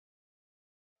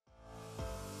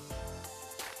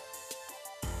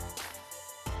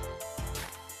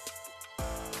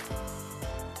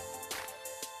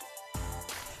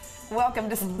Welcome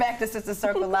back to Sister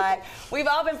Circle Live. We've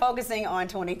all been focusing on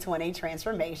 2020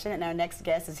 transformation, and our next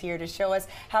guest is here to show us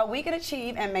how we can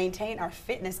achieve and maintain our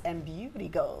fitness and beauty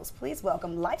goals. Please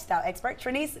welcome lifestyle expert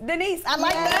Trenese Dennise. I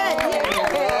like that.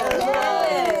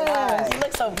 Yes. You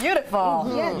look so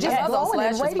beautiful. Yeah, just glowing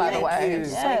and radiant. By the way.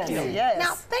 Thank you. Yes.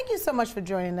 Now, thank you so much for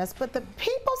joining us. But the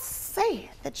people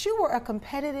say that you were a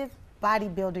competitive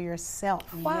bodybuilder yourself.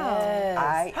 Wow. Yes.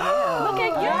 I am. Look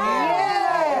at you.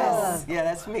 Yes. Yeah,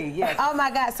 that's me. Yes. Oh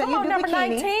my God. So Come you on, do number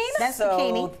bikini. 19? That's so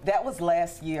bikini. that was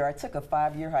last year. I took a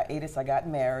 5-year hiatus. I got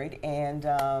married, and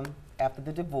after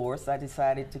the divorce, I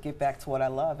decided to get back to what I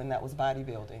love, and that was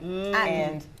bodybuilding.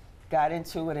 And got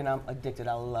into it, and I'm addicted.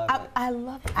 I love it. I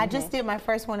love it. I just did my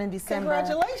first one in December.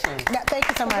 Congratulations. Yeah, thank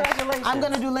you so much. Congratulations. I'm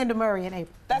going to do Linda Murray in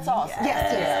April. That's awesome.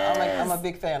 Yes. Yeah, I'm a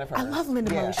big fan of her. I love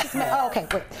Linda Murray. She's oh, okay,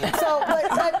 great. So,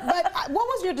 but what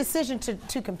was your decision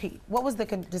to compete? What was the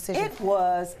decision? It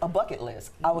was a bucket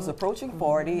list. I was approaching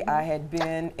 40. I had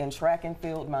been in track and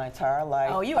field my entire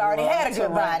life. Oh, you already had a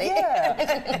good body.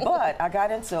 Yeah. But I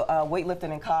got into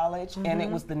weightlifting in college, and it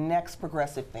was the next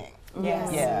progressive thing.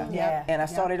 Yes. Yeah. And I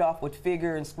started off with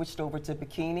figure and switched over to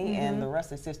bikini, and the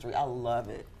rest is history. I love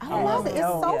it. I love it. It's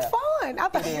so fun.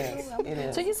 It is. It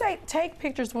is. So you say take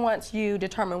pictures once you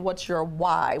determine what's your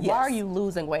why. Yes. Why are you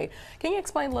losing weight? Can you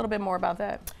explain a little bit more about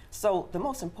that? So the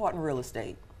most important real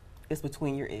estate is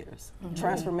between your ears.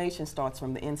 Transformation starts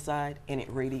from the inside and it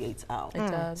radiates out. It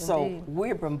does, so indeed.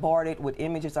 we're bombarded with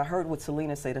images. I heard what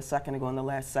Selena said a second ago in the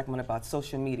last segment about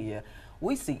social media.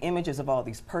 We see images of all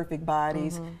these perfect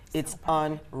bodies. It's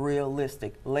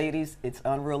unrealistic. Ladies, it's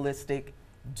unrealistic.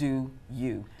 Do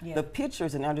you. The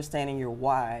pictures and understanding your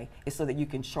why is so that you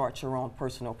can chart your own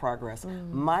personal progress.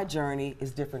 My journey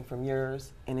is different from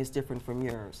yours, and it's different from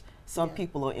yours. Some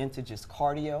people are into just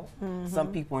cardio,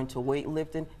 some people are into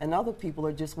weightlifting, and other people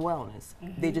are just wellness.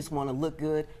 They just want to look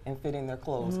good and fit in their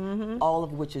clothes, all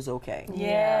of which is okay.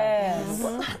 Yes.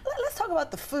 Well, let's talk about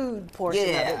the food portion of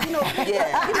it. You know,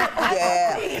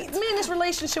 me and this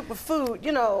relationship with food,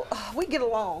 you know, we get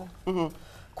along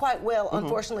quite well,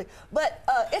 unfortunately. But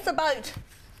it's about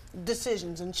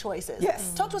decisions and choices.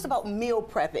 Yes. Talk to us about meal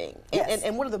prepping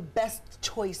and what are the best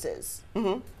choices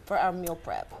for our meal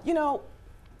prep. You know,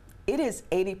 it is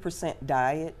 80%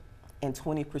 diet and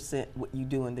 20% what you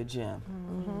do in the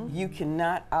gym. You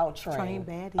cannot out-train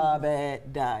a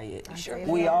bad diet.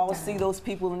 We all see those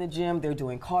people in the gym, they're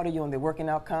doing cardio and they're working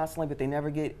out constantly, but they never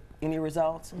get any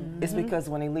results. It's because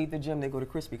when they leave the gym, they go to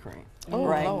Krispy Kreme,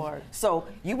 right? Lord. So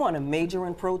you want to major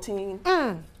in protein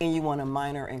and you want to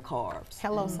minor in carbs.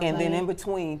 And then in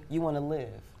between, you want to live.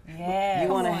 Yes. You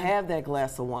want to have that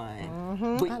glass of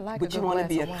wine, but you want to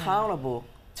be accountable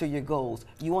to your goals.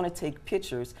 You want to take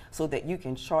pictures so that you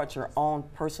can chart your own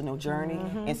personal journey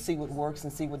and see what works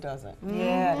and see what doesn't.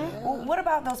 Yeah. Well, what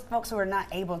about those folks who are not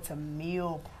able to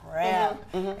meal prep,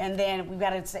 and then we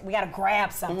gotta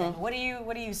grab something? What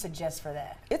do you suggest for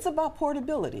that? It's about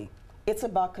portability. It's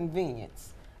about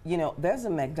convenience. You know, there's a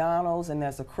McDonald's and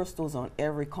there's a Crystal's on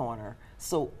every corner.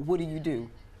 So what do?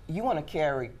 You want to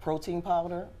carry protein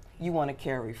powder. You want to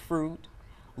carry fruit,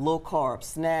 low carb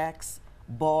snacks,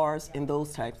 bars, and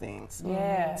those type things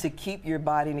to keep your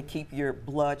body and to keep your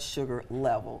blood sugar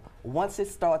level. Once it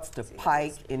starts to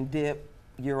pike and dip,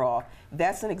 you're off.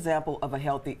 That's an example of a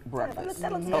healthy breakfast.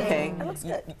 That looks good. Okay, That looks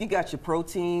good. you got your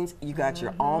proteins, you got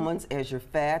your almonds as your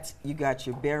fats, you got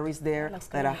your berries there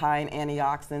that are high in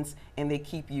antioxidants, and they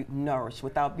keep you nourished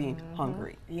without being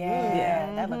hungry.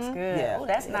 That looks good. Yeah. Oh,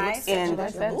 that's nice. And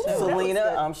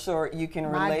Selena, I'm sure you can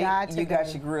relate. God, You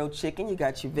got your grilled chicken, you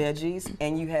got your veggies,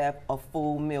 and you have a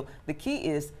full meal. The key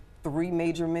is 3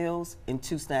 major meals and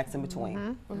 2 snacks in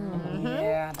between.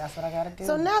 Yeah, that's what I gotta do.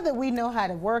 So now that we know how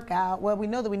to work out, well, we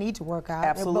know that we need to work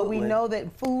out, but we know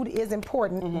that food is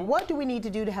important. What do we need to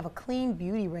do to have a clean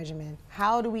beauty regimen?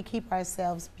 How do we keep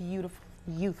ourselves beautiful,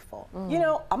 youthful? You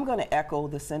know, I'm going to echo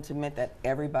the sentiment that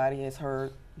everybody has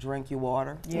heard: drink your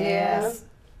water. Yes.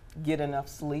 Get enough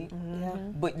sleep.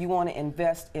 But you want to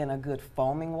invest in a good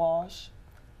foaming wash,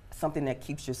 something that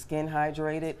keeps your skin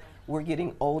hydrated. We're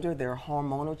getting older. There are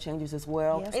hormonal changes as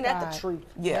well. Yes, Ain't that God. the truth?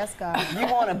 Yeah. Yes, God.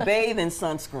 You want to bathe in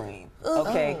sunscreen,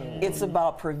 okay? It's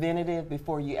about preventative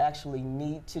before you actually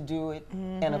need to do it,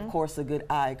 and of course a good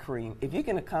eye cream. If you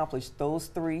can accomplish those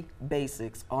 3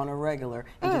 basics on a regular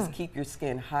and just keep your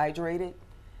skin hydrated,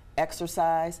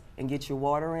 exercise and get your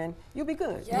water in, you'll be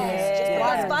good. Yes. Just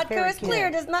because vodka is clear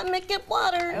does not make it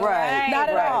water. Right. Not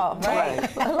at all.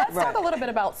 Right. Let's talk a little bit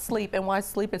about sleep and why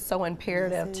sleep is so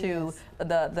imperative to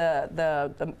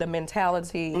the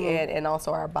mentality and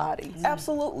also our bodies.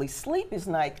 Absolutely. Sleep is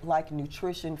like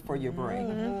nutrition for your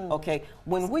brain. Okay?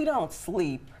 When we don't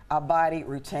sleep, our body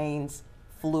retains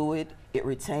fluid, it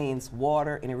retains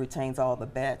water, and it retains all the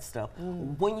bad stuff.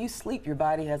 When you sleep, your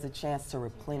body has a chance to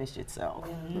replenish itself.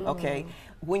 Okay?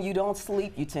 When you don't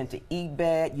sleep, you tend to eat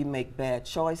bad, you make bad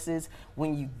choices.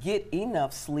 When you get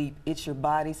enough sleep, it's your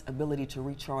body's ability to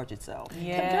recharge itself.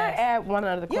 Can I add one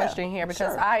other question here?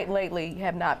 Because sure. I lately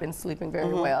have not been sleeping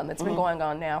very well, and it's been going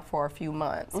on now for a few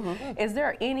months. Is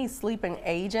there any sleeping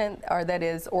agent or that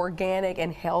is organic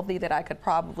and healthy that I could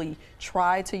probably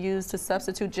try to use to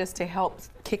substitute just to help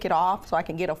kick it off so I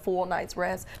can get a full night's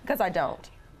rest? Because I don't.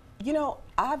 You know,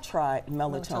 I've tried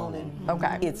melatonin.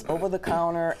 Okay. It's over the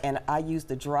counter, and I use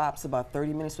the drops about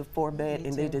 30 minutes before bed,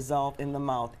 and they dissolve in the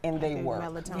mouth, and they work.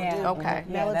 Melatonin. Yeah. Okay.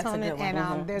 Yeah, that's a good Melatonin,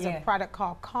 one. and there's a product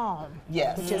called Calm,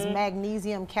 Yes. which is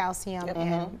magnesium, calcium,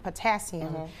 and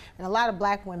potassium. And a lot of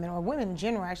black women, or women in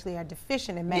general, actually are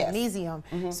deficient in magnesium.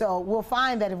 So we'll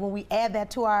find that when we add that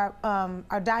to our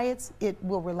diets, it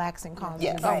will relax and calm.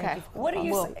 Yes. Okay. What do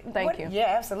you Well, say? thank you.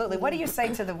 Yeah, absolutely. What do you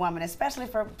say to the woman, especially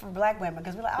for black women?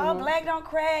 Because we're like, oh, black don't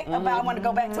crack. But I want to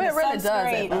go back to Well, the it really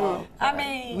sunscreen. doesn't. I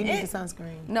mean, We need the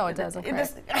sunscreen. No, it doesn't.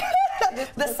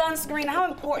 the sunscreen. How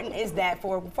important is that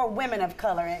for women of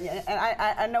color? And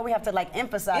I know we have to like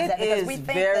emphasize that It because is we think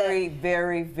very,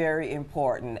 very, very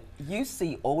important. You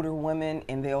see older women,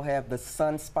 and they'll have the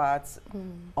sunspots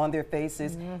on their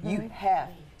faces. You have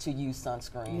to use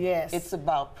sunscreen. Yes. It's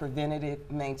about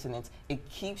preventative maintenance. It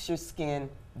keeps your skin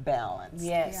balanced.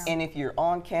 Yes. And if you're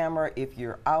on camera, if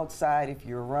you're outside, if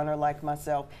you're a runner like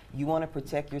myself, you want to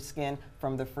protect your skin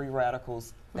from the free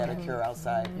radicals that occur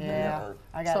outside in the earth.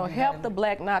 So help the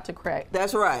black not to crack.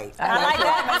 That's right. I like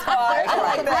that, Ms.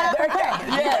 Carr. That's right.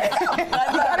 Yes. You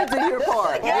got to do your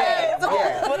part. Yes.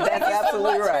 Yeah. Well, That's thank you so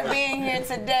absolutely much right. for being here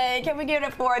today. Can we give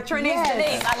it for Trenese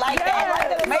Dennise? I like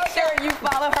that. Make sure you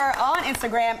follow her on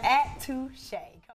Instagram @Tucheir.